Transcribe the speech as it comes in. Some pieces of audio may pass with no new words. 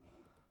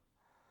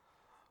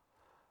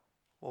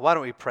Well, why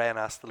don't we pray and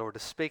ask the Lord to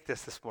speak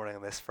this morning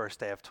on this first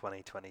day of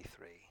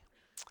 2023.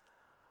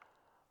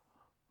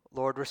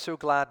 Lord, we're so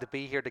glad to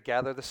be here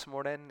together this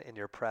morning in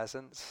your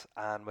presence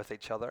and with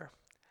each other.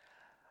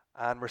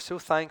 And we're so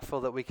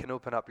thankful that we can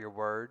open up your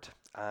word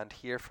and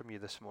hear from you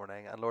this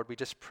morning. And Lord, we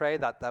just pray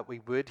that we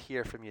would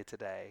hear from you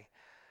today.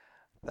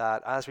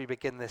 That as we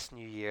begin this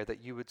new year,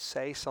 that you would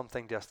say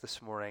something to us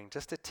this morning,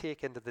 just to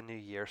take into the new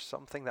year,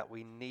 something that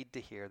we need to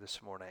hear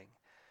this morning.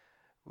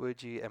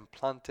 Would you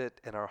implant it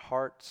in our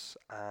hearts,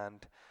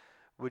 and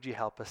would you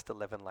help us to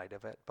live in light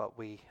of it? But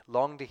we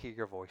long to hear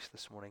your voice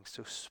this morning,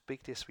 so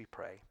speak to us, we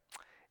pray.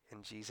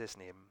 In Jesus'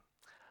 name,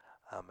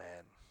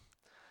 amen.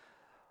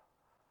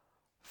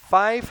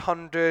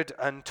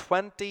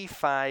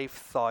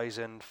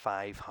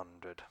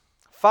 525,500.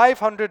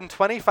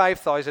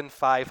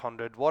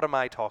 525,500. What am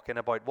I talking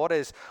about? What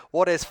is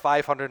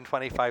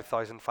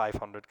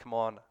 525,500? Come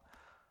on.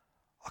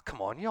 Oh,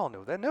 come on, you all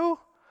know that.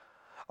 No?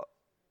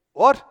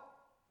 What?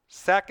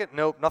 Second?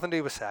 Nope, nothing to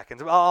do with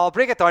seconds. I'll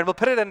break it down. We'll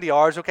put it into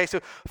hours. Okay, so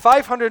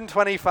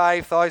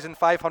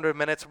 525,500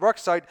 minutes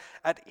works out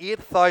at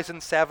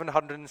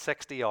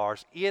 8,760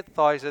 hours.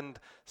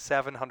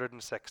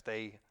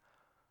 8,760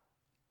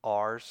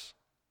 hours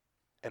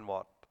in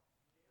what?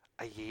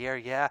 A year,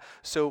 yeah.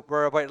 So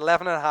we're about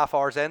 11 and a half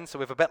hours in, so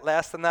we have a bit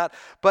less than that.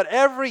 But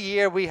every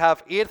year we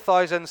have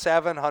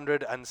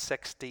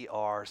 8,760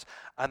 hours,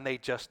 and they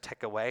just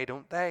tick away,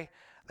 don't they?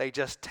 They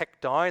just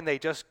tick down, they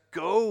just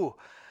go.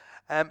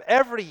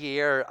 Every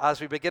year,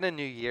 as we begin a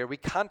new year, we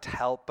can't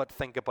help but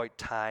think about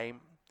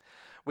time.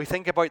 We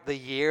think about the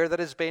year that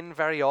has been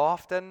very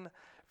often.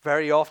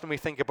 Very often we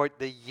think about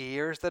the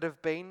years that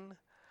have been.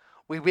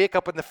 We wake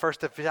up on the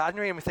 1st of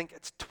January and we think,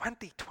 it's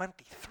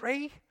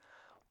 2023?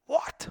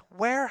 What?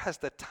 Where has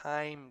the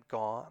time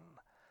gone?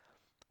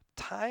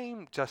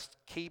 Time just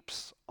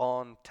keeps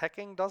on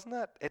ticking, doesn't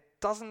it? It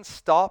doesn't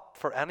stop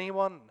for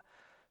anyone.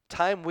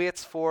 Time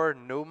waits for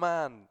no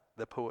man,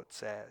 the poet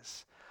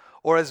says.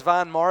 Or as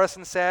Van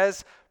Morrison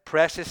says,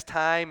 precious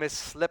time is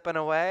slipping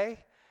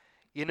away.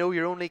 You know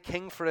you're only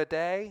king for a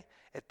day.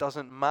 It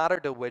doesn't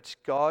matter to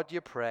which God you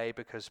pray,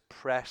 because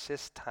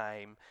precious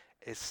time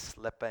is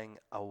slipping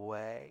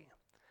away.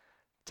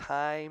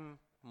 Time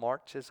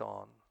marches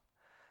on.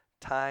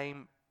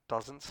 Time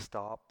doesn't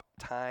stop.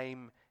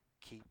 Time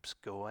keeps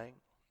going.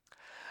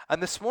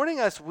 And this morning,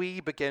 as we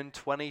begin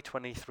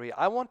 2023,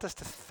 I want us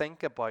to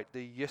think about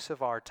the use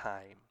of our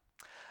time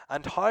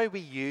and how we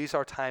use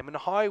our time and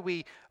how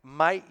we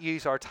might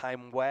use our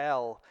time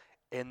well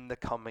in the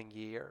coming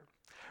year.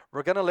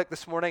 We're going to look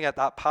this morning at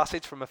that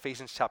passage from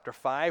Ephesians chapter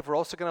 5. We're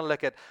also going to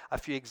look at a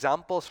few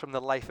examples from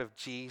the life of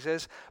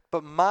Jesus.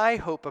 But my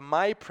hope and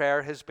my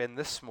prayer has been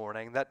this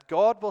morning that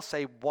God will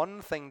say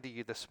one thing to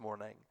you this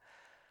morning,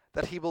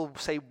 that he will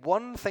say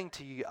one thing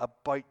to you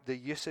about the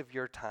use of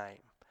your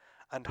time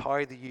and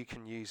how that you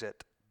can use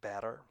it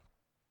better.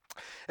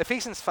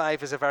 Ephesians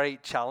 5 is a very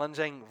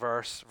challenging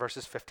verse,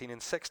 verses 15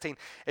 and 16.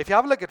 If you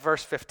have a look at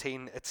verse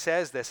 15, it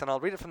says this, and I'll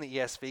read it from the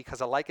ESV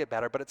because I like it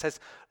better, but it says,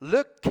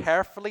 look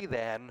carefully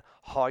then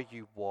how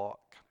you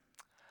walk.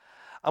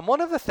 And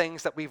one of the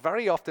things that we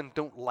very often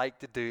don't like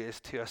to do is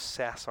to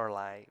assess our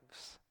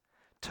lives,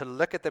 to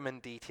look at them in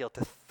detail,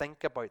 to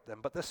think about them.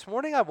 But this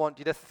morning I want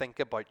you to think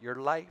about your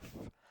life.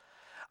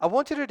 I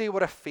want you to do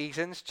what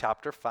Ephesians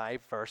chapter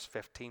 5 verse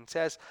 15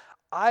 says.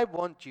 I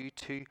want you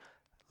to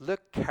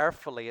look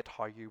carefully at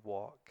how you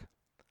walk.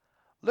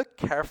 Look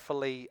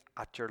carefully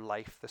at your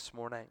life this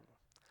morning.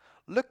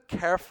 Look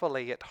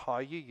carefully at how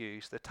you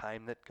use the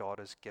time that God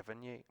has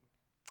given you.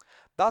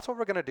 That's what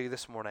we're going to do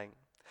this morning.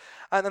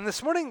 And then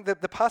this morning,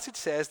 the passage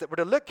says that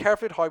we're to look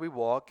carefully at how we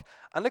walk,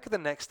 and look at the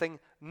next thing,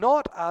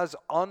 not as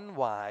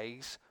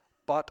unwise,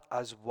 but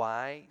as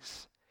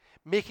wise,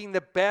 making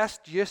the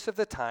best use of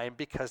the time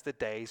because the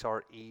days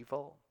are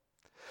evil.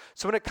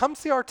 So when it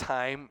comes to our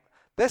time,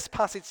 this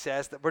passage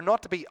says that we're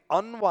not to be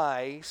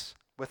unwise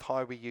with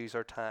how we use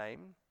our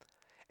time.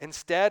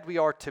 Instead, we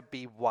are to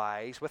be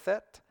wise with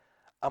it,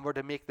 and we're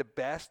to make the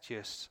best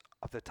use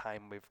of the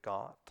time we've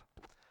got.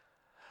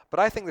 But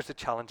I think there's a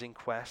challenging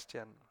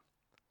question.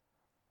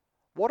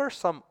 What are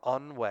some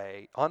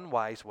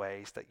unwise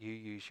ways that you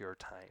use your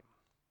time?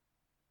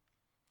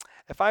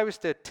 If I was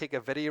to take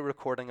a video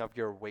recording of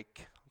your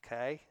week,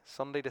 okay,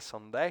 Sunday to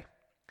Sunday,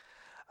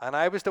 and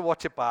I was to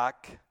watch it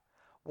back,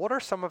 what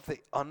are some of the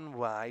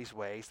unwise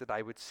ways that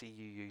I would see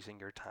you using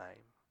your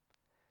time?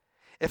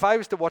 If I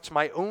was to watch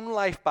my own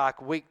life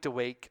back week to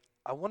week,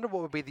 I wonder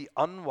what would be the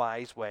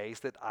unwise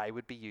ways that I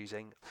would be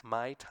using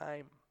my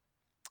time.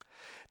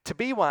 To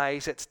be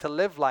wise, it's to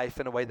live life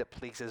in a way that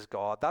pleases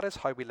God. That is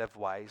how we live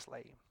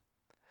wisely.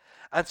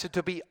 And so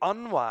to be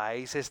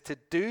unwise is to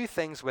do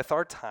things with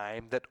our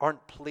time that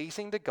aren't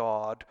pleasing to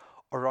God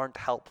or aren't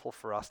helpful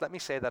for us. Let me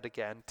say that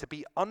again. To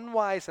be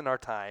unwise in our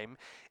time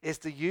is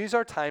to use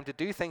our time to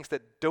do things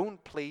that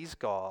don't please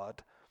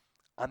God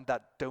and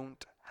that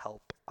don't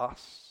help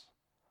us.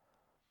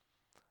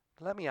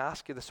 Let me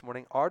ask you this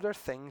morning, are there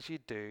things you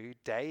do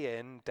day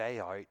in, day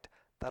out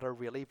that are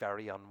really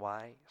very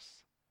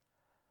unwise?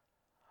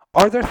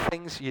 Are there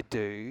things you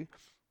do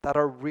that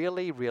are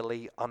really,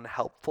 really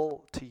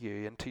unhelpful to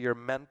you and to your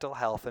mental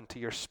health and to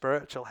your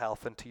spiritual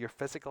health and to your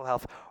physical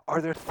health?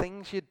 Are there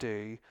things you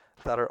do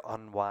that are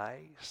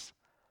unwise?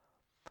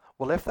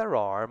 Well, if there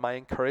are, my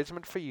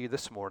encouragement for you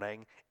this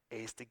morning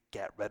is to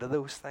get rid of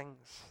those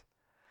things,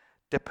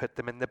 to put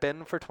them in the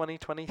bin for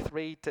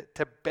 2023,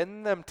 to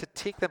bin them, to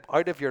take them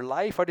out of your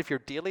life, out of your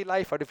daily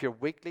life, out of your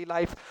weekly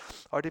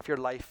life, out of your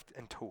life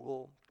in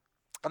total.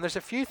 And there's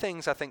a few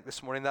things I think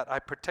this morning that I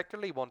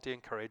particularly want to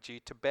encourage you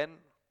to bin.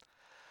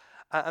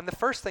 And the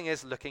first thing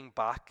is looking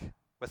back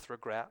with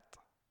regret.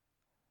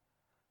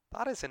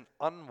 That is an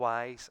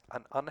unwise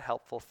and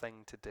unhelpful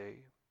thing to do.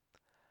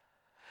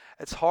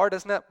 It's hard,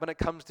 isn't it, when it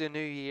comes to a new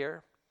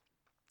year?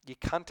 You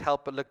can't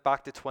help but look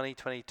back to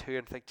 2022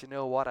 and think, you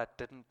know what, I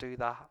didn't do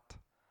that.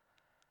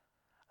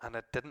 And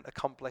I didn't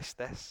accomplish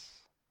this.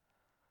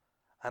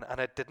 And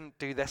I didn't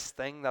do this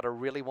thing that I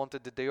really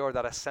wanted to do or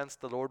that I sensed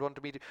the Lord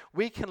wanted me to do.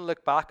 We can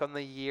look back on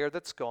the year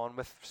that's gone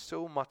with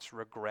so much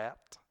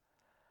regret.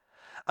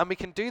 And we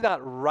can do that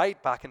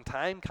right back in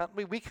time, can't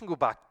we? We can go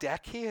back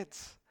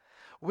decades.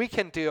 We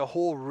can do a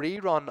whole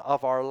rerun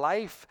of our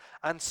life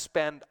and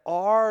spend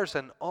hours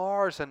and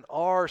hours and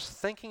hours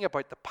thinking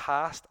about the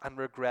past and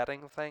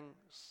regretting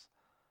things.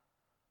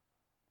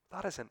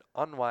 That is an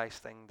unwise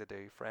thing to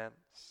do,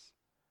 friends.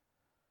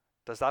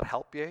 Does that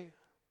help you?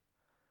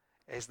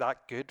 Is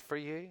that good for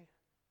you?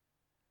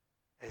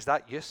 Is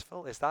that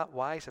useful? Is that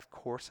wise? Of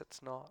course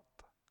it's not.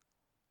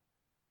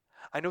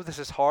 I know this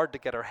is hard to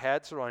get our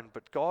heads around,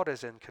 but God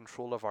is in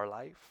control of our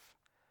life.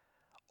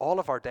 All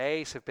of our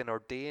days have been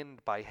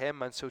ordained by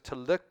Him, and so to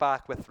look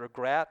back with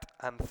regret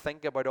and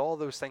think about all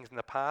those things in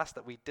the past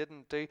that we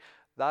didn't do,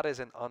 that is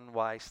an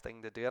unwise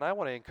thing to do. And I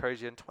want to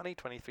encourage you in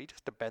 2023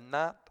 just to bin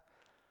that.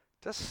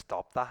 Just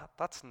stop that.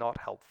 That's not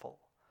helpful.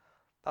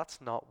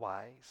 That's not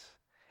wise.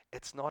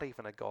 It's not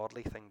even a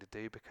godly thing to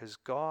do because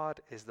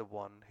God is the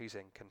one who's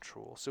in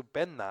control. So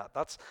bin that.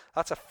 That's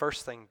a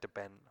first thing to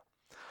bin.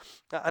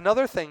 Now,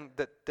 another thing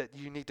that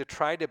you need to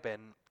try to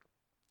bin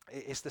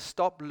is to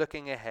stop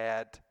looking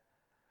ahead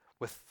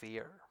with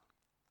fear.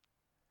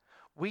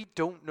 We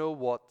don't know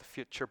what the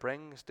future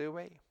brings, do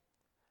we?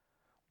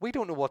 We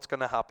don't know what's going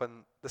to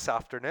happen this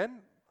afternoon.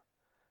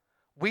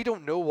 We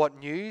don't know what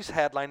news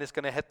headline is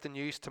going to hit the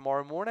news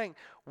tomorrow morning.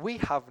 We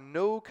have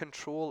no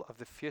control of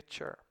the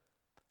future.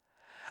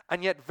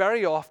 And yet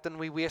very often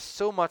we waste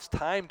so much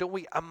time, don't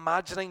we,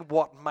 imagining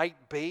what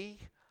might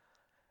be,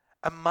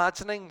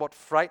 imagining what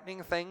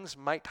frightening things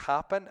might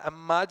happen,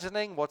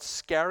 imagining what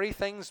scary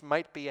things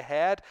might be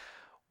ahead.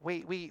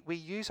 We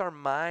use our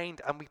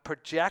mind and we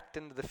project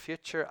into the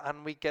future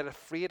and we get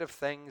afraid of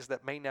things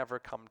that may never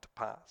come to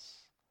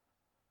pass.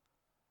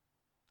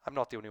 I'm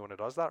not the only one who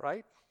does that,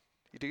 right?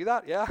 You do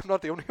that? Yeah, I'm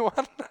not the only one.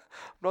 I'm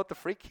not the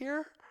freak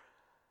here.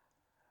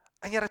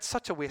 And yet it's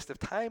such a waste of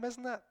time,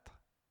 isn't it?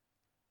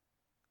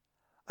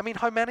 I mean,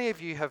 how many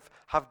of you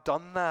have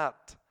done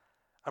that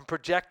and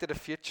projected a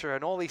future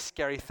and all these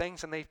scary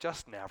things and they've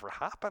just never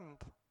happened?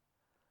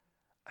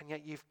 And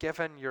yet you've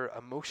given your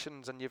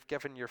emotions and you've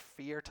given your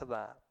fear to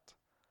that.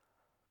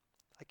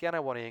 Again, I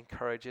want to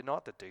encourage you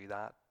not to do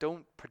that.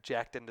 Don't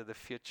project into the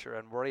future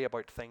and worry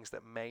about things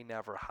that may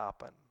never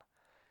happen.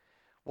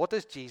 What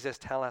does Jesus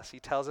tell us? He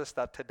tells us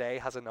that today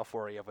has enough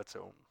worry of its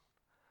own.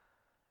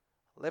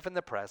 Live in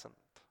the present.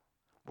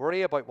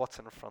 Worry about what's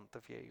in front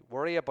of you.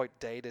 Worry about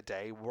day to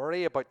day.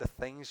 Worry about the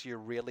things you're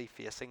really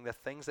facing, the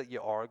things that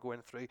you are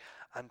going through,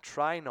 and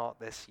try not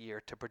this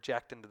year to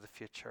project into the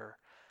future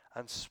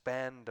and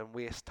spend and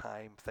waste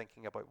time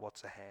thinking about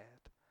what's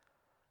ahead.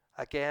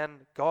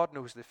 Again, God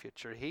knows the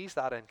future. He's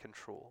that in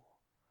control.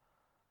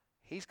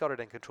 He's got it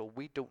in control.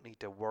 We don't need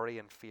to worry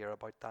and fear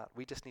about that.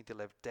 We just need to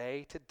live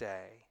day to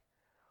day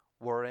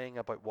worrying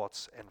about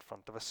what's in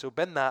front of us. So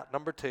bin that.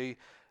 Number 2,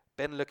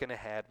 bin looking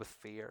ahead with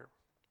fear.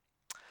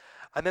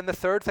 And then the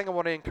third thing I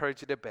want to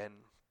encourage you to bin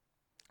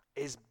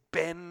is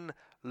bin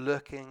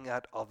looking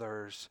at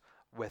others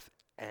with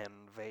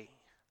envy.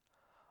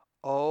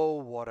 Oh,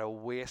 what a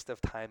waste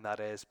of time that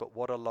is, but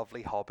what a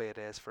lovely hobby it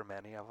is for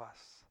many of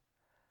us.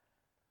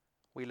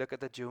 We look at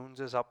the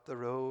Joneses up the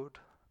road.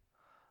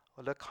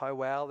 Oh, look how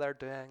well they're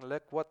doing.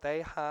 Look what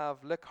they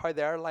have. Look how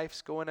their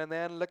life's going. And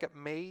then look at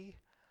me.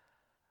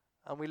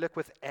 And we look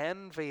with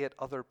envy at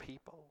other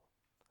people.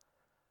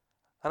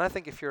 And I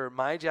think if you're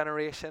my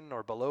generation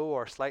or below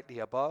or slightly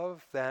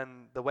above,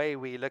 then the way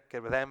we look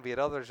with envy at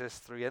others is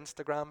through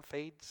Instagram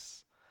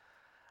feeds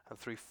and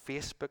through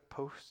Facebook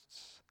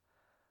posts.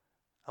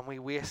 And we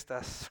waste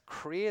this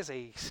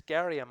crazy,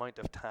 scary amount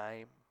of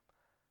time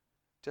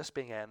just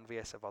being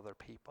envious of other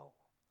people.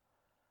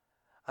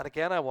 And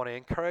again, I want to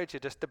encourage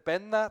you just to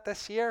bin that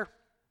this year.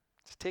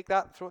 Just take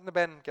that and throw it in the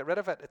bin. Get rid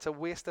of it. It's a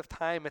waste of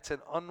time. It's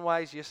an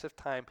unwise use of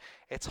time.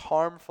 It's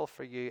harmful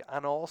for you.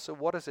 And also,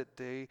 what does it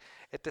do?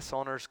 It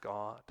dishonors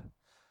God.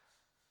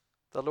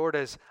 The Lord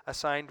has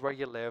assigned where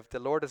you live. The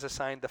Lord has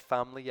assigned the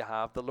family you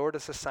have. The Lord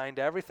has assigned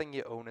everything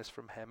you own is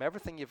from Him.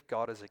 Everything you've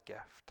got is a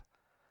gift.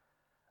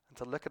 And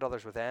to look at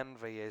others with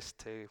envy is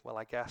to, well,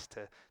 I guess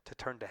to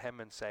turn to Him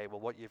and say, well,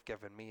 what you've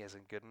given me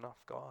isn't good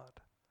enough, God.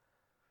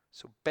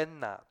 So bin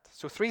that.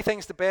 So 3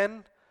 things to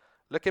bin: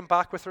 looking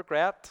back with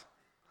regret,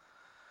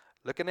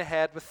 looking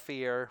ahead with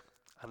fear,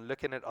 and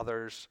looking at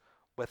others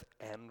with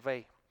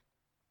envy.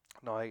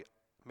 Now,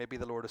 maybe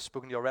the Lord has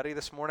spoken to you already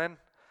this morning,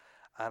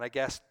 and I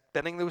guess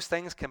binning those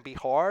things can be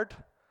hard,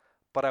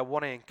 but I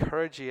want to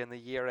encourage you in the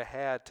year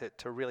ahead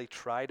to really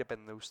try to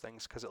bin those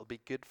things, because it'll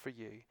be good for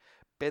you.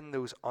 Bin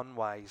those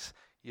unwise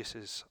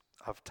uses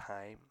of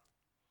time.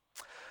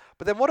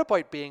 But then what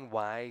about being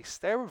wise?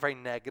 They were very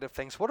negative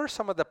things. What are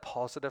some of the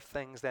positive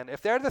things then? If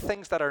they're the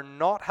things that are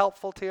not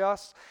helpful to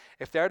us,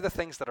 if they're the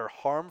things that are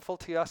harmful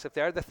to us, if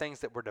they're the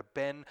things that we're to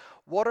bin,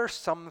 what are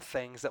some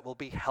things that will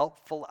be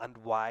helpful and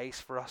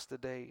wise for us to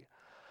do?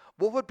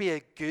 What would be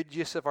a good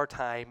use of our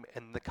time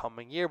in the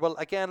coming year? Well,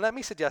 again, let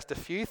me suggest a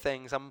few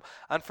things.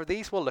 And for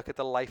these, we'll look at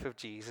the life of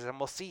Jesus and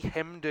we'll see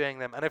him doing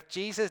them. And if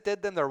Jesus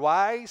did them, they're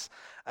wise.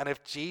 And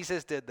if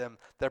Jesus did them,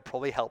 they're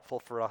probably helpful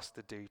for us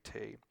to do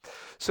too.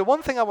 So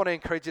one thing I want to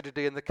encourage you to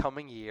do in the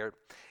coming year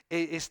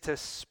is to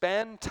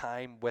spend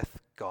time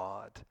with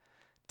God,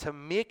 to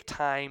make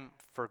time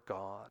for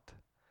God,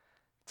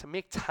 to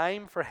make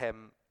time for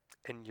him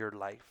in your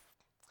life.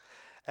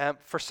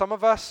 For some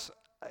of us,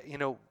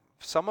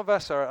 some of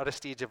us are at a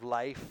stage of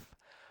life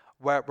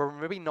where we're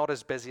maybe not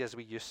as busy as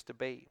we used to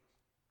be.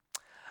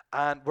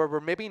 And where we're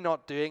maybe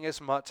not doing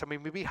as much, and we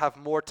maybe have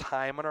more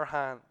time on our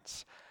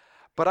hands.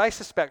 But I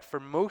suspect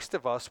for most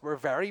of us, we're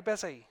very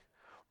busy.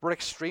 We're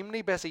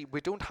extremely busy.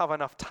 We don't have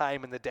enough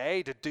time in the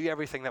day to do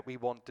everything that we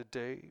want to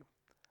do.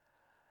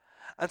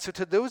 And so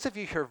to those of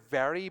you who are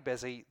very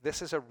busy,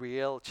 this is a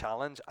real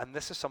challenge, and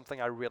this is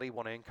something I really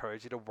want to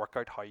encourage you to work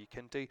out how you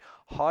can do.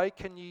 How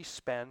can you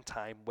spend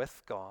time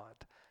with God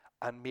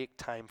and make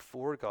time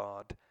for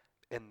God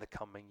in the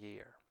coming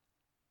year?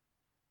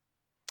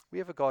 We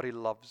have a God who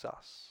loves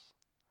us.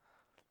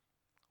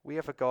 We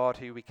have a God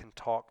who we can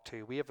talk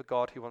to. We have a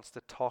God who wants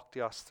to talk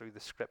to us through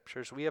the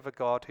scriptures. We have a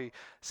God who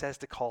says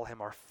to call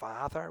him our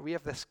Father. We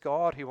have this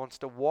God who wants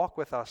to walk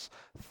with us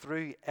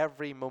through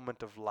every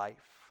moment of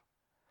life.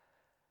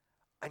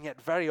 And yet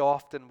very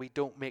often we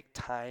don't make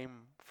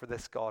time for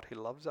this God who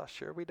loves us.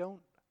 Sure, we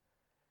don't.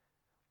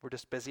 We're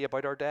just busy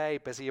about our day,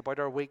 busy about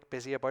our week,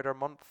 busy about our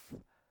month.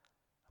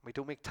 We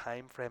don't make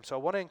time for him. So I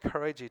want to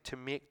encourage you to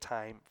make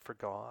time for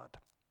God.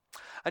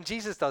 And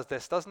Jesus does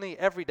this, doesn't he?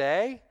 Every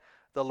day,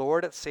 the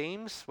Lord, it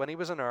seems, when he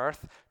was on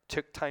earth,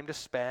 took time to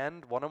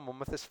spend one-on-one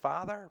with his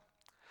Father.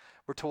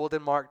 We're told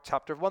in Mark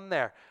chapter 1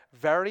 there,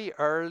 very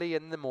early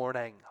in the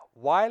morning,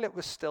 while it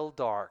was still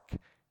dark,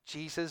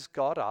 Jesus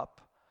got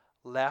up,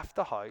 left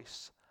the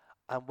house,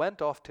 and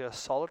went off to a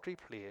solitary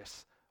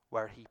place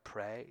where he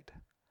prayed.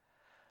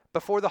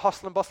 Before the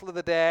hustle and bustle of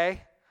the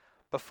day,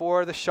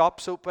 before the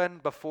shops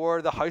opened,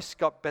 before the house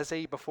got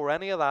busy, before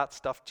any of that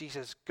stuff,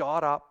 Jesus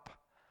got up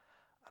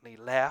and he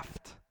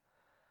left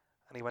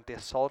and he went to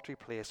a solitary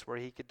place where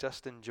he could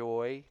just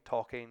enjoy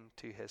talking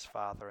to his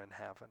Father in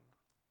heaven.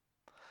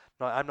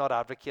 Now, I'm not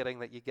advocating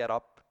that you get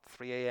up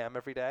 3 a.m.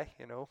 every day,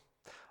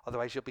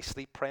 otherwise you'll be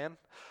sleep praying.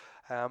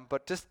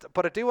 But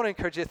I do want to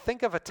encourage you to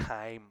think of a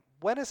time.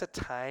 When is a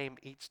time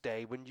each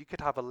day when you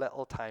could have a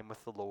little time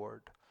with the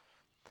Lord?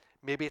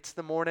 Maybe it's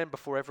the morning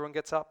before everyone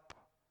gets up.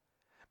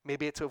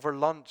 Maybe it's over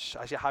lunch.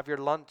 As you have your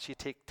lunch, you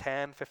take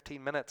 10,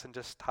 15 minutes and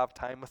just have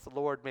time with the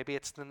Lord. Maybe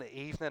it's in the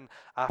evening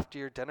after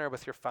your dinner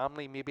with your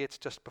family. Maybe it's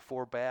just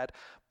before bed.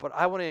 But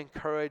I want to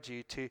encourage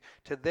you to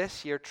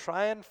this year,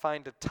 try and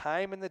find a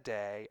time in the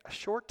day, a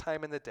short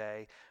time in the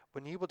day,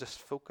 when you will just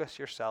focus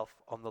yourself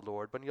on the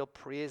Lord, when you'll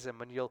praise him,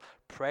 when you'll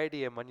pray to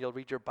him, when you'll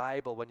read your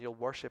Bible, when you'll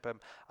worship him.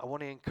 I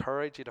want to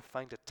encourage you to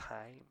find a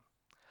time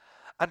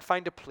and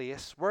find a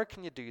place. Where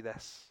can you do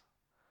this?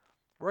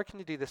 Where can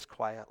you do this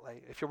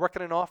quietly? If you're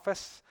working in an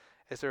office,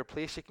 is there a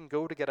place you can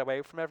go to get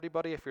away from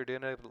everybody? If you're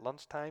doing it at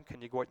lunchtime,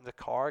 can you go out in the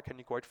car? Can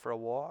you go out for a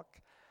walk?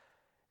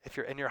 If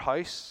you're in your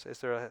house, is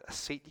there a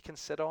seat you can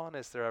sit on?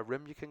 Is there a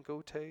room you can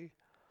go to?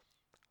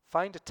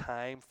 Find a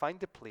time,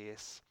 find a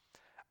place,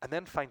 and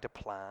then find a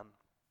plan.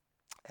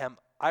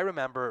 I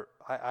remember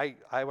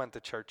I went to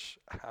church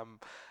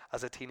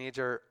as a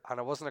teenager, and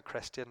I wasn't a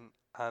Christian,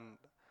 and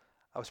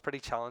I was pretty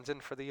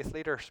challenging for the youth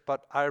leaders.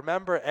 But I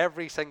remember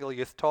every single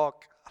youth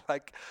talk,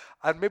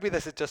 and maybe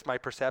this is just my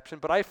perception,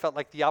 but I felt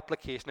like the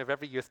application of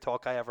every youth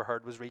talk I ever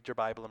heard was read your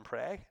Bible and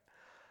pray.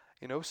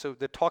 So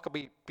the talk will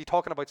be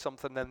talking about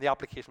something, then the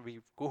application will be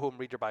go home,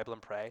 read your Bible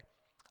and pray.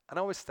 And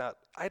I always thought,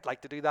 I'd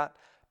like to do that,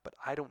 but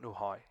I don't know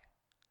how.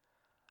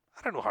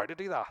 I don't know how to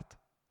do that.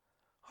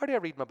 How do I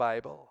read my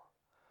Bible?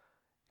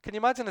 Can you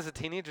imagine as a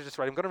teenager just,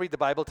 right, I'm going to read the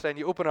Bible today, and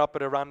you open it up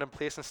at a random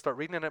place and start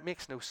reading, and it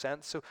makes no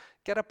sense. So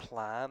get a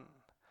plan.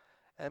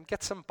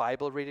 Get some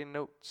Bible reading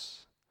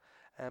notes.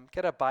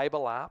 Get a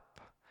Bible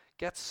app.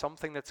 Get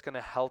something that's going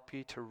to help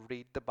you to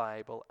read the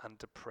Bible and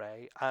to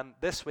pray. And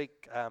this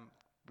week,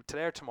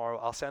 today or tomorrow,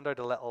 I'll send out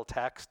a little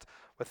text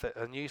with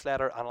a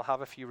newsletter, and I'll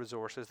have a few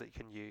resources that you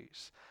can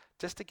use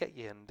just to get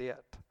you into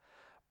it.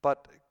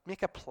 But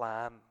make a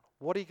plan.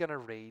 What are you going to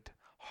read?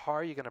 How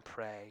are you going to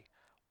pray?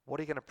 What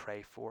are you going to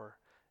pray for?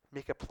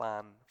 Make a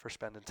plan for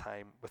spending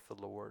time with the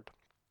Lord.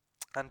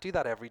 And do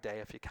that every day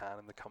if you can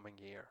in the coming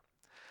year.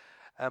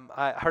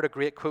 I heard a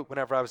great quote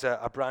whenever I was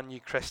a brand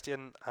new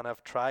Christian, and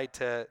I've tried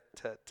to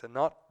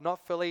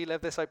not fully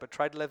live this out, but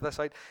tried to live this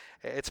out.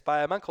 It's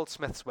by a man called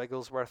Smith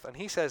Wigglesworth, and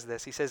he says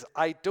this. He says,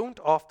 "I don't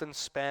often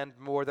spend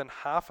more than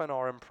half an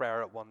hour in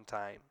prayer at one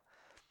time,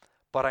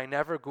 but I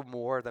never go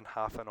more than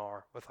half an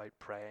hour without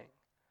praying."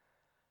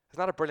 Isn't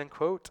that a brilliant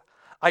quote?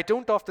 I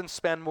don't often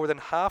spend more than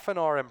half an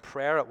hour in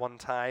prayer at one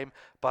time,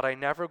 but I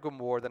never go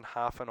more than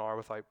half an hour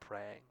without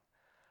praying.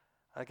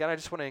 Again, I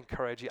just want to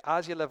encourage you,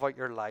 as you live out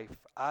your life,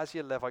 as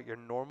you live out your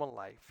normal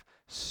life,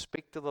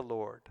 speak to the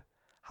Lord.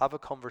 Have a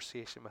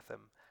conversation with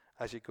him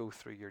as you go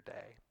through your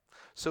day.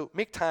 So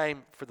make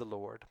time for the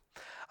Lord.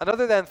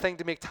 Another then thing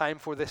to make time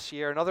for this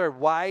year, another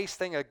wise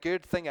thing, a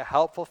good thing, a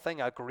helpful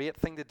thing, a great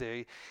thing to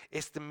do,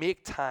 is to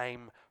make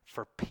time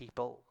for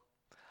people.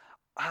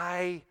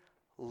 I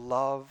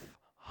love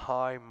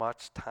how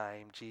much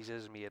time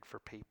Jesus made for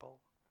people.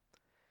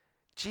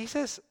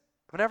 Jesus,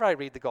 whenever I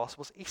read the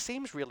Gospels, he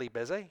seems really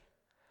busy.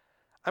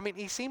 I mean,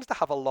 he seems to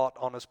have a lot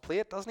on his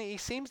plate, doesn't he? He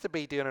seems to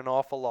be doing an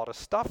awful lot of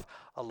stuff,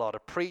 a lot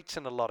of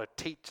preaching, a lot of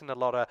teaching, a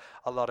lot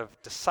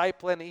of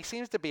discipling. He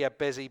seems to be a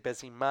busy,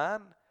 busy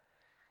man.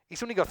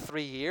 He's only got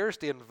 3 years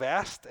to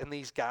invest in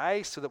these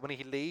guys so that when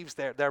he leaves,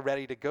 they're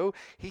ready to go.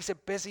 He's a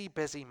busy,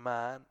 busy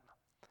man.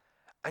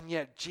 And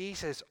yet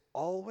Jesus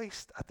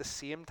always, at the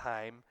same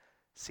time,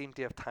 seemed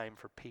to have time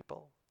for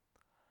people.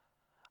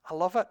 I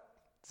love it.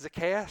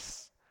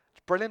 Zacchaeus.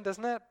 It's brilliant,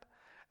 isn't it?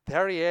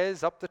 There he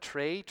is, up the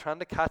tree, trying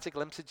to catch a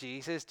glimpse of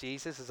Jesus.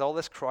 Jesus has all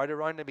this crowd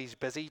around him. He's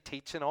busy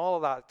teaching, all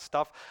of that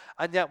stuff.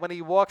 And yet when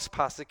he walks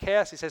past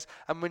Zacchaeus, he says,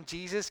 and when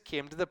Jesus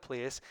came to the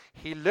place,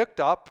 he looked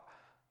up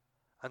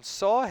and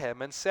saw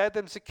him and said to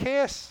him,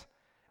 Zacchaeus,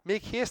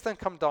 make haste and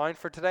come down,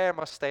 for today I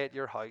must stay at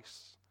your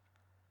house.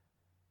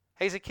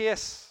 Hey,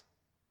 Zacchaeus,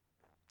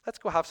 let's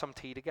go have some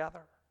tea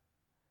together.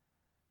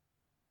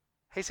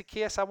 Hey,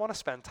 Zacchaeus, I want to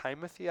spend time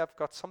with you. I've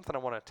got something I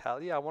want to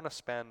tell you. I want to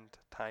spend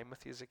time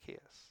with you,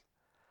 Zacchaeus.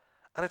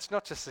 And it's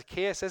not just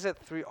Zacchaeus, is it?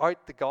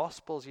 Throughout the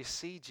Gospels, you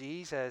see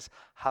Jesus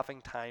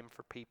having time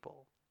for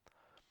people.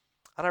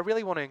 And I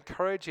really want to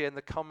encourage you in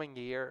the coming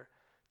year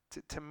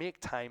to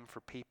make time for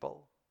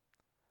people.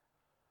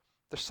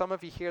 There's some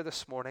of you here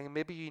this morning, and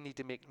maybe you need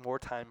to make more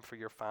time for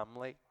your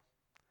family.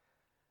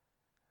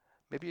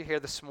 Maybe you're here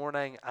this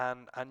morning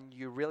and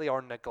you really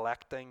are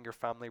neglecting your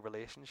family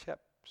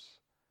relationships.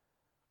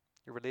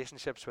 Your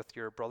relationships with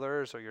your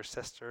brothers or your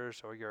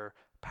sisters or your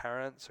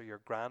parents or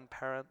your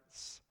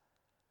grandparents.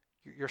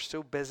 You're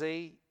so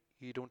busy,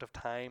 you don't have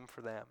time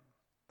for them.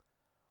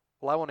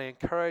 Well, I want to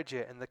encourage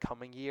you in the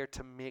coming year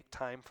to make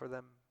time for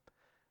them.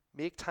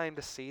 Make time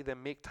to see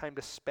them, make time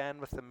to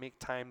spend with them, make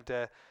time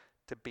to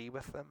be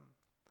with them.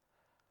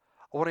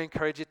 I want to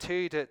encourage you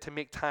too to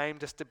make time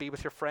just to be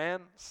with your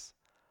friends.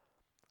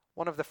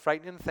 One of the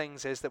frightening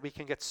things is that we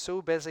can get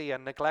so busy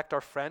and neglect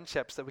our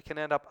friendships that we can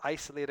end up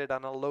isolated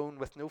and alone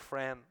with no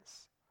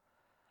friends.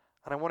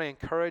 And I want to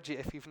encourage you,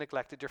 if you've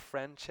neglected your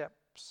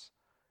friendships,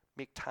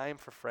 make time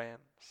for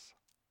friends.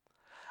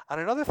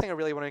 And another thing I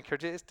really want to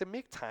encourage you is to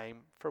make time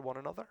for one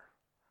another.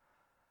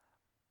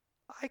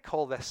 I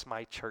call this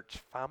my church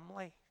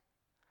family.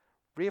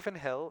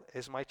 Ravenhill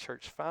is my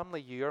church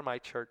family. You are my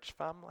church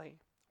family.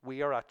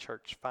 We are a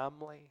church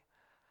family.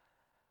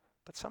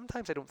 But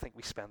sometimes I don't think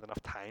we spend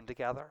enough time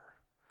together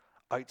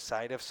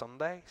outside of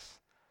Sundays.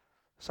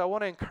 So I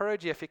want to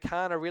encourage you, if you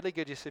can, a really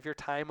good use of your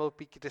time will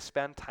be to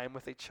spend time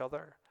with each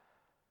other.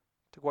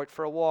 To go out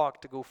for a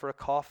walk, to go for a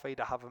coffee,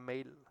 to have a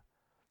meal.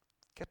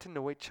 Get to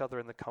know each other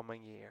in the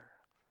coming year.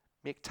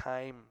 Make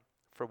time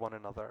for one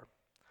another.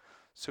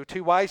 So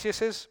 2 wise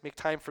uses, make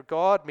time for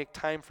God, make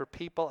time for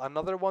people.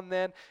 Another one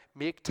then,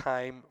 make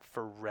time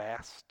for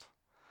rest.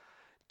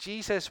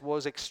 Jesus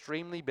was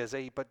extremely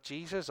busy, but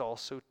Jesus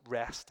also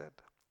rested.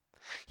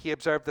 He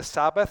observed the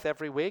Sabbath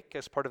every week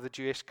as part of the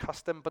Jewish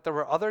custom, but there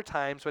were other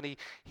times when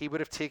he would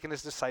have taken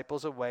his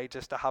disciples away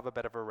just to have a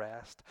bit of a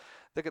rest.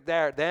 Look at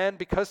there. Then,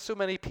 because so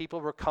many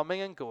people were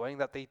coming and going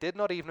that they did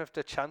not even have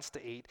the chance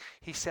to eat,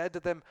 he said to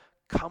them,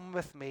 come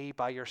with me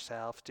by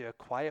yourself to a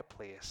quiet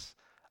place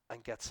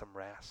and get some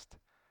rest.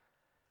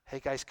 Hey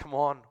guys, come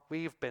on.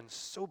 We've been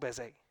so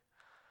busy.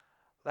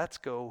 Let's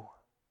go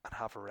and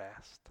have a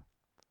rest.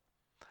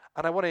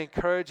 And I want to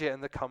encourage you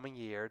in the coming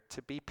year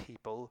to be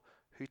people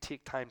who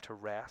take time to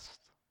rest.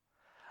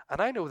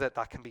 And I know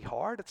that can be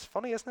hard. It's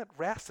funny, isn't it?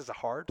 Rest is a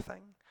hard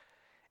thing.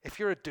 If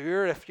you're a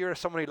doer, if you're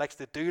someone who likes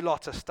to do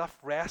lots of stuff,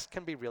 rest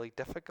can be really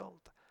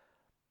difficult.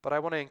 But I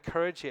want to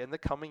encourage you in the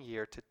coming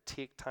year to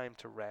take time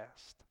to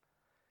rest.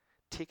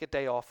 Take a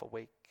day off a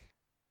week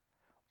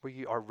where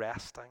you are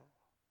resting,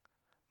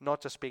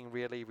 not just being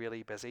really,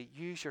 really busy.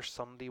 Use your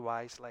Sunday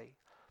wisely.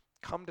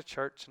 Come to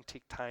church and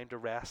take time to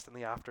rest in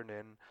the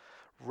afternoon.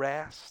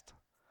 Rest.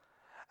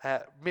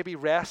 Maybe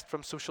rest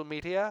from social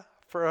media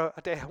for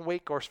a day a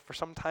week, or for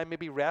some time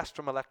maybe rest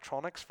from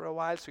electronics for a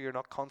while so you're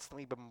not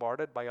constantly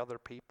bombarded by other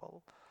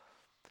people.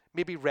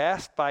 Maybe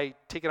rest by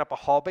taking up a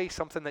hobby,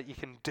 something that you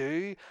can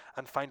do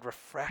and find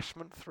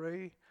refreshment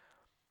through.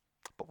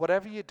 But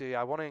whatever you do,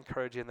 I want to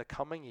encourage you in the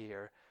coming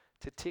year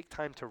to take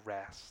time to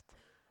rest.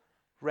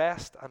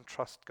 Rest and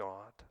trust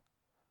God.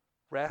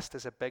 Rest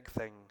is a big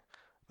thing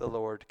the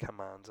Lord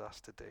commands us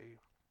to do.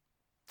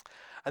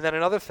 And then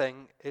another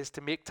thing is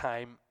to make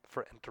time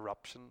for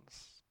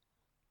interruptions.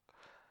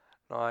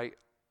 Now, I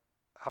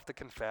have to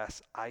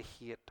confess, I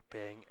hate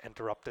being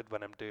interrupted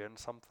when I'm doing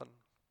something.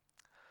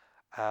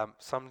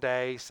 Some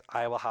days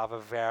I will have a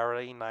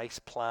very nice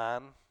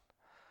plan,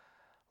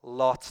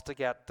 lots to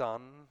get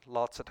done,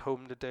 lots at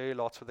home to do,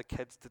 lots with the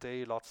kids to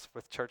do, lots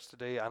with church to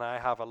do, and I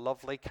have a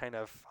lovely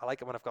I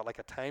like it when I've got like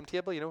a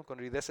timetable, going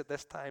to do this at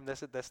this time,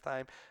 this at this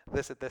time,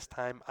 this at this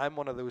time. I'm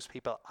one of those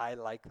people, I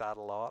like that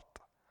a lot.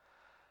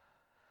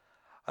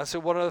 And so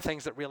one of the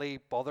things that really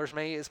bothers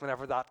me is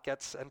whenever that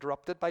gets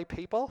interrupted by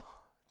people.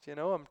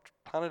 I'm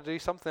trying to do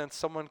something and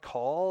someone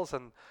calls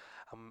and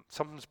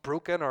something's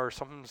broken or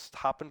something's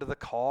happened to the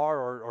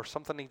car or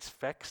something needs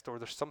fixed or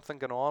there's something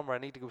going on where I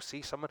need to go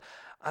see someone.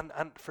 And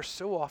for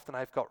so often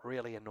I've got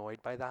really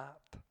annoyed by that.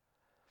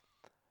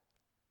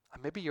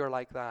 And maybe you're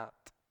like that.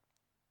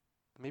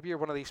 Maybe you're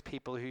one of these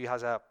people who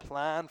has a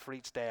plan for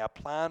each day, a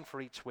plan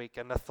for each week,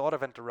 and the thought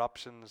of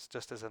interruptions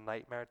just is a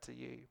nightmare to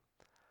you.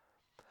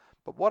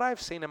 But what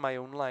I've seen in my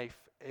own life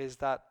is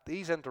that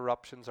these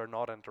interruptions are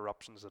not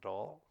interruptions at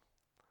all.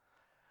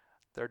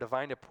 They're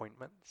divine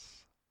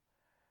appointments.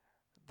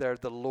 They're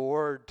the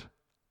Lord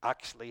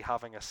actually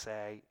having a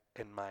say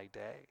in my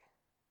day.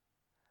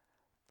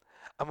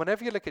 And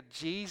whenever you look at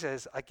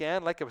Jesus,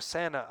 again, like I was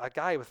saying, a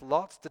guy with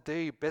lots to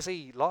do,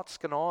 busy, lots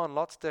going on,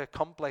 lots to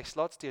accomplish,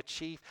 lots to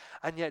achieve.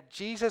 And yet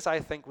Jesus, I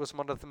think, was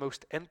one of the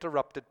most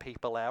interrupted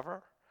people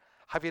ever.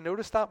 Have you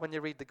noticed that when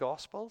you read the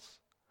Gospels?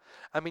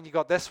 I mean, you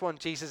got this one,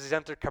 Jesus has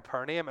entered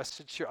Capernaum,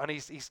 and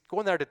he's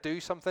going there to do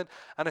something,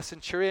 and a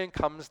centurion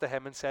comes to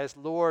him and says,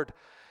 Lord,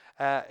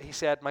 he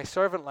said, my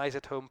servant lies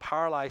at home,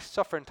 paralyzed,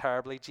 suffering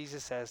terribly.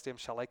 Jesus says to him,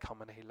 shall I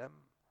come and heal him?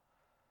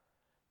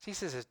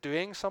 Jesus is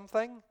doing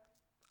something,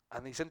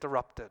 and he's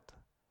interrupted.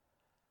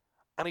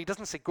 And he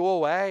doesn't say, go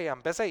away,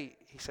 I'm busy.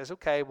 He says,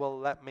 okay, well,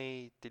 let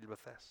me deal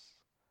with this.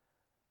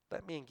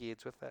 Let me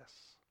engage with this.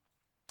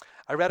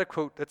 I read a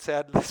quote that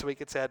said, this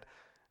week, it said,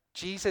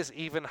 Jesus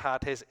even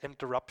had his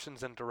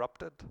interruptions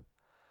interrupted.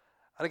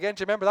 And again,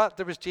 do you remember that?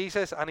 There was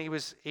Jesus, and he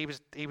was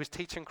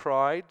teaching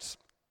crowds.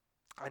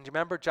 And you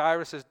remember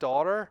Jairus'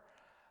 daughter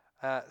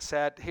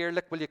said, here,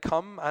 look, will you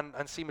come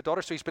and see my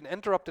daughter? So he's been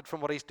interrupted from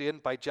what he's doing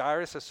by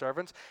Jairus'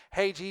 servants.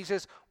 Hey,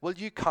 Jesus, will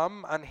you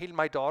come and heal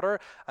my daughter?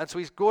 And so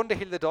he's going to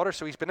heal the daughter.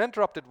 So he's been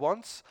interrupted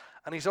once,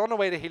 and he's on the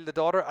way to heal the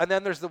daughter. And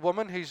then there's the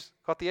woman who's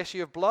got the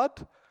issue of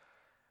blood.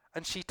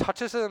 And she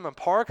touches him, and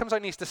power comes out,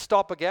 and he needs to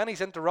stop again.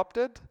 He's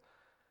interrupted.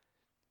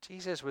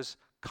 Jesus was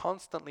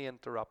constantly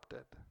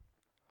interrupted.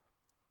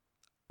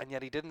 And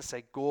yet he didn't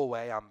say, go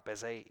away, I'm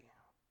busy.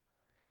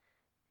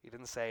 He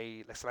didn't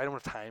say, listen, I don't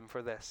have time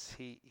for this.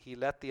 He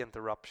let the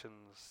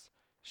interruptions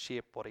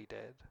shape what he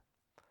did.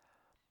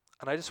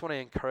 And I just want to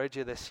encourage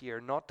you this year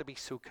not to be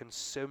so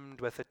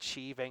consumed with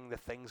achieving the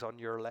things on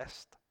your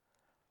list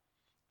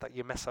that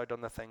you miss out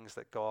on the things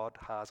that God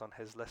has on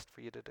his list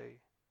for you to do.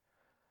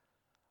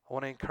 I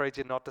want to encourage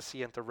you not to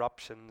see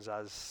interruptions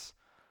as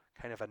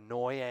kind of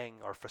annoying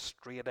or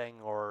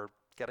frustrating or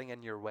getting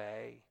in your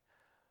way,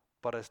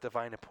 but as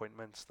divine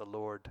appointments the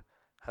Lord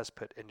has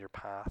put in your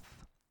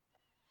path.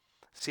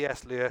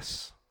 C.S.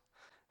 Lewis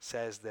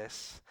says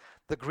this,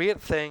 the great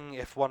thing,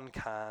 if one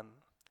can,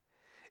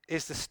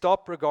 is to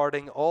stop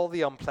regarding all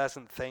the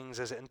unpleasant things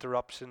as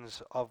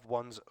interruptions of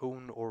one's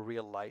own or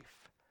real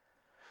life.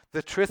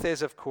 The truth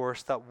is, of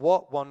course, that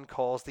what one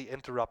calls the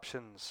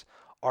interruptions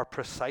are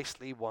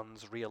precisely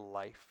one's real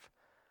life,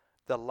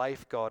 the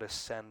life God is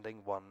sending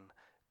one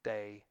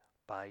day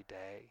by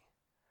day.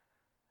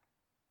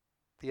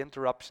 The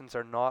interruptions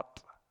are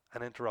not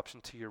an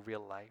interruption to your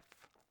real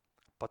life,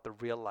 but the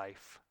real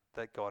life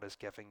that God is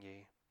giving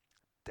you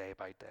day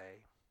by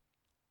day.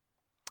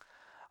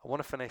 I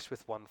want to finish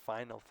with one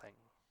final thing.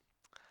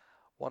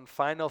 One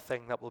final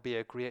thing that will be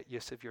a great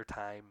use of your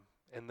time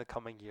in the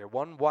coming year.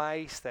 One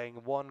wise thing,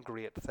 one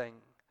great thing.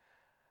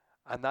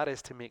 And that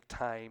is to make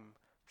time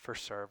for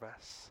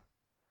service.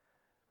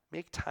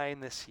 Make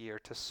time this year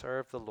to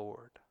serve the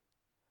Lord.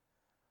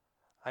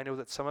 I know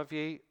that some of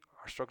you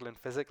are struggling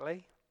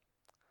physically.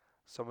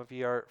 Some of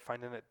you are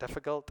finding it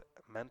difficult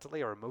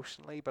mentally or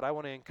emotionally, but I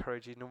want to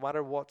encourage you, no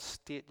matter what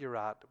state you're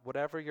at,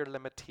 whatever your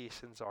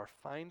limitations are,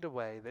 find a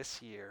way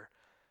this year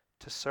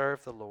to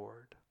serve the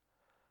Lord.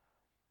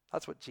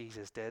 That's what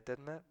Jesus did,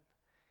 didn't it?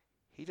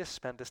 He just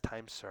spent his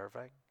time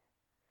serving.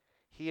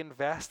 He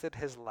invested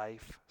his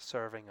life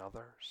serving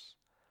others.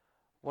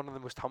 One of the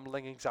most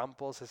humbling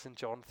examples is in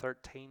John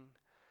 13.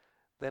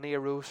 Then he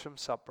arose from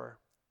supper.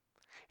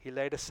 He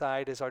laid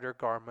aside his outer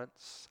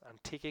garments,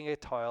 and taking a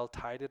towel,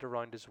 tied it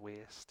around his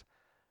waist.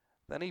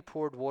 Then he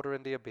poured water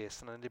into a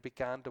basin, and he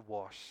began to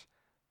wash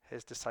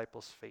his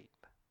disciples' feet.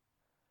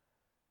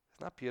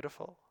 Isn't that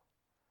beautiful?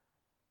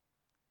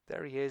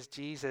 There he is,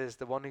 Jesus,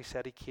 the one who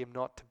said he came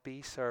not to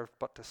be served,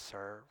 but to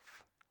serve.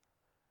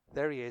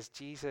 There he is,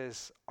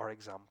 Jesus, our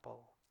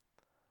example.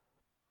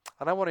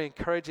 And I want to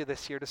encourage you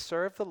this year to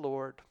serve the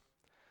Lord.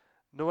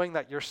 knowing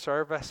that your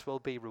service will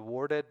be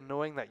rewarded,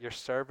 knowing that your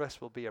service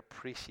will be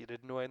appreciated,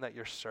 knowing that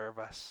your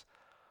service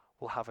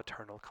will have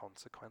eternal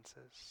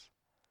consequences.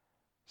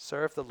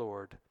 Serve the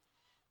Lord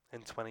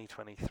in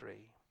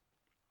 2023.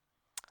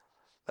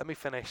 Let me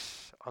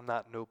finish on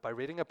that note by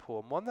reading a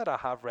poem, one that I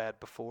have read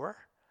before,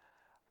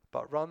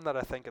 but one that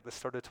I think at the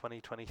start of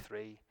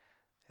 2023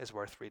 is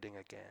worth reading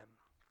again.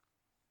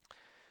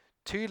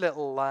 Two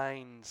little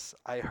lines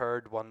I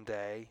heard one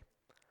day,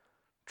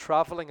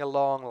 traveling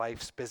along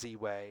life's busy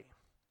way,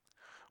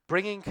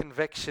 bringing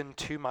conviction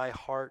to my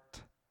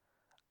heart,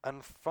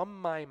 and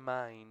from my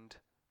mind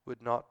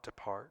would not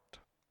depart.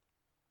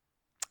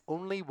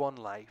 Only one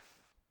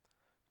life,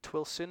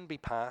 'twill soon be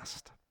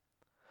past.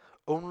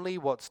 Only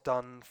what's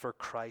done for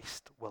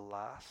Christ will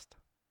last.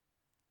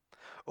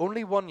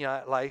 Only one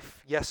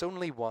life, yes,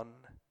 only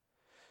one.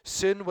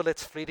 Soon will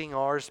its fleeting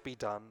hours be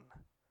done.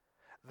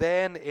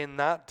 Then in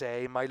that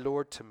day my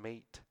Lord to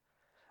meet,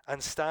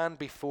 and stand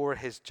before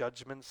his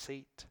judgment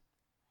seat.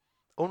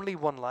 Only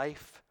one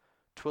life,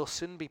 'twill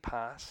soon be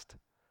past.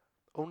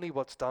 Only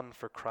what's done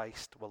for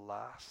Christ will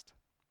last.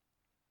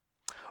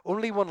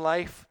 Only one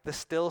life, the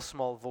still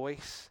small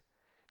voice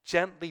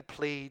gently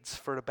pleads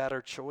for a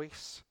better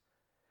choice,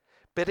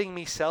 bidding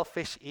me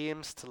selfish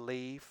aims to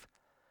leave,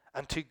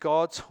 and to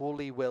God's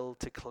holy will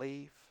to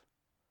cleave.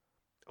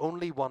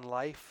 Only one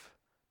life,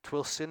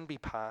 'twill soon be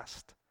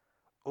past.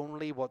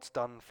 Only what's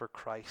done for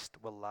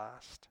Christ will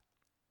last.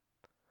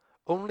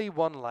 Only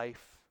one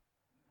life,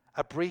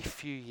 a brief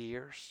few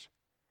years,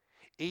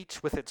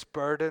 each with its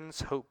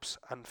burdens, hopes,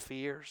 and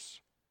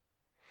fears,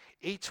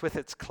 each with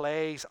its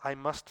clays I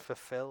must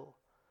fulfill,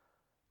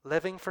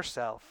 living for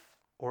self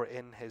or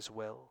in his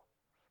will.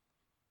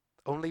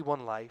 Only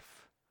one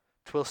life,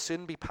 'twill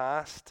soon be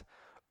past.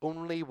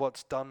 Only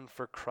what's done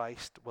for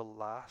Christ will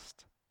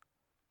last.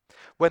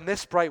 When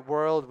this bright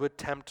world would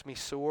tempt me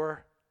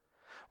sore,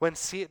 when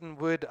Satan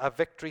would a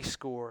victory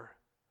score,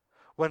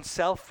 when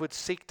self would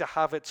seek to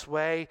have its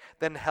way,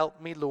 then help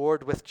me,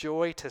 Lord, with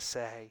joy to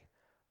say,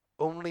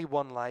 only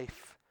one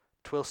life,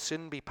 'twill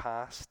soon be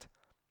past.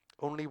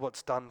 Only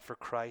what's done for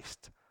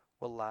Christ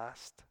will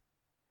last.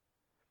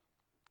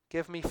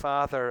 Give me,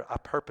 Father, a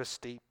purpose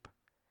deep,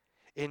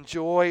 in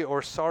joy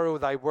or sorrow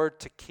thy word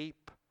to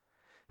keep,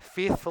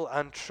 faithful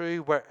and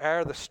true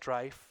where'er the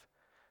strife,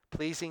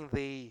 pleasing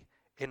thee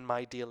in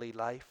my daily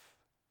life.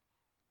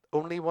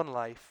 Only one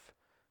life,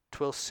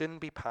 'twill soon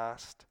be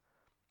past.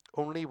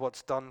 Only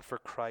what's done for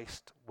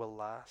Christ will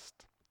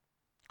last.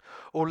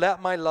 O let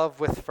my love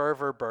with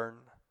fervour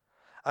burn,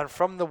 and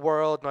from the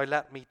world now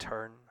let me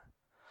turn,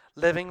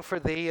 living for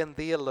thee and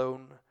thee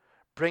alone,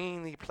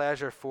 bringing thee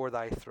pleasure for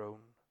thy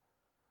throne.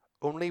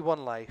 Only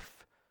one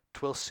life,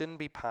 'twill soon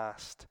be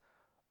past.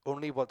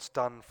 Only what's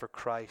done for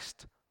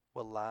Christ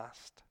will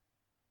last.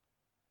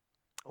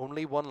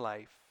 Only one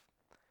life,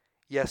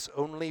 yes,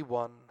 only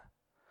one.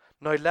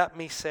 Now let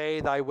me say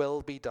thy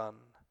will be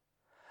done.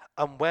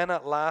 And when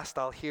at last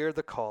I'll hear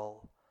the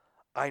call,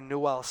 I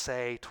know I'll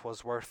say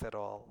 'twas worth it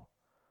all.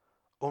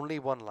 Only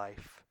one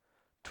life,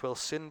 'twill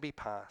soon be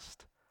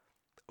past.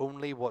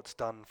 Only what's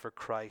done for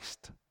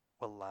Christ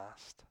will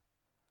last.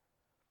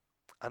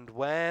 And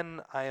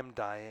when I am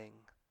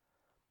dying,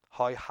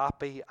 how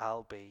happy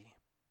I'll be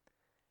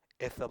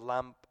if the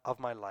lamp of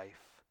my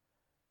life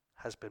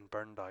has been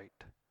burned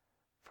out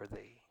for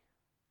thee.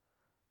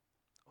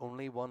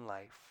 Only one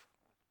life,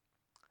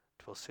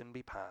 'twill soon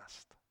be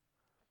past.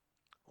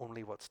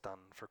 Only what's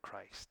done for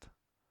Christ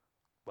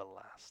will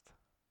last.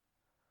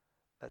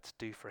 Let's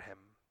do for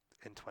him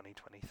in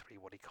 2023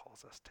 what he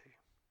calls us to.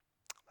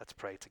 Let's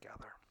pray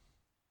together.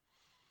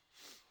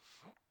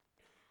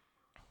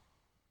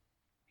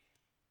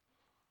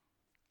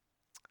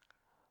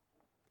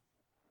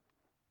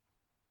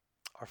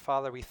 Our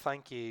Father, we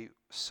thank you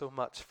so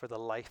much for the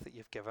life that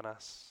you've given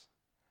us,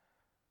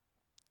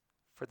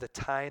 for the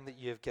time that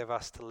you've given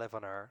us to live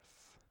on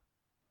earth.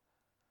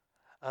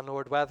 And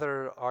Lord,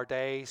 whether our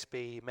days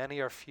be many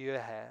or few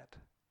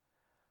ahead,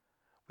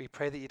 we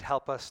pray that you'd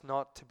help us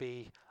not to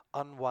be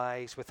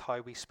unwise with how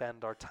we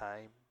spend our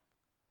time.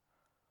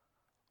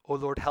 Oh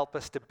Lord, help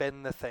us to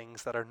bin the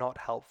things that are not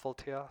helpful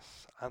to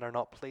us and are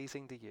not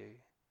pleasing to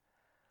you.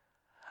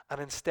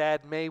 And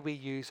instead, may we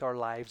use our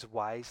lives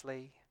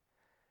wisely.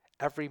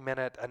 Every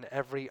minute and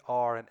every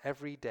hour and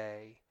every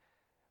day,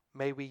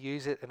 may we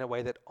use it in a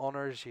way that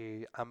honors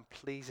you and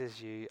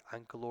pleases you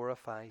and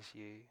glorifies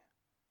you.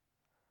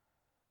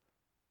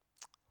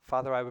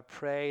 Father, I would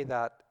pray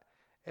that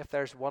if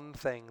there's one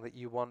thing that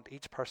you want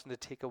each person to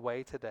take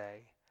away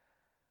today,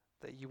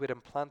 that you would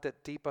implant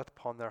it deep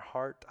upon their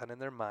heart and in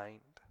their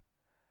mind,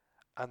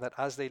 and that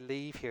as they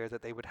leave here,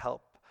 that you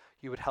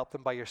would help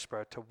them by your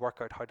Spirit to work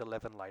out how to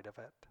live in light of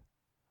it.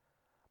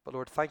 But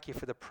Lord, thank you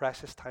for the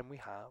precious time we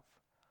have.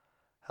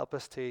 Help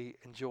us to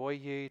enjoy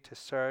you, to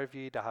serve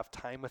you, to have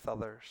time with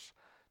others,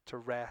 to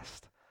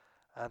rest,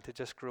 and to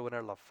just grow in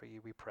our love for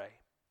you, we pray.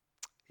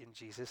 In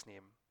Jesus'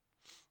 name,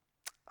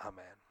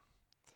 amen.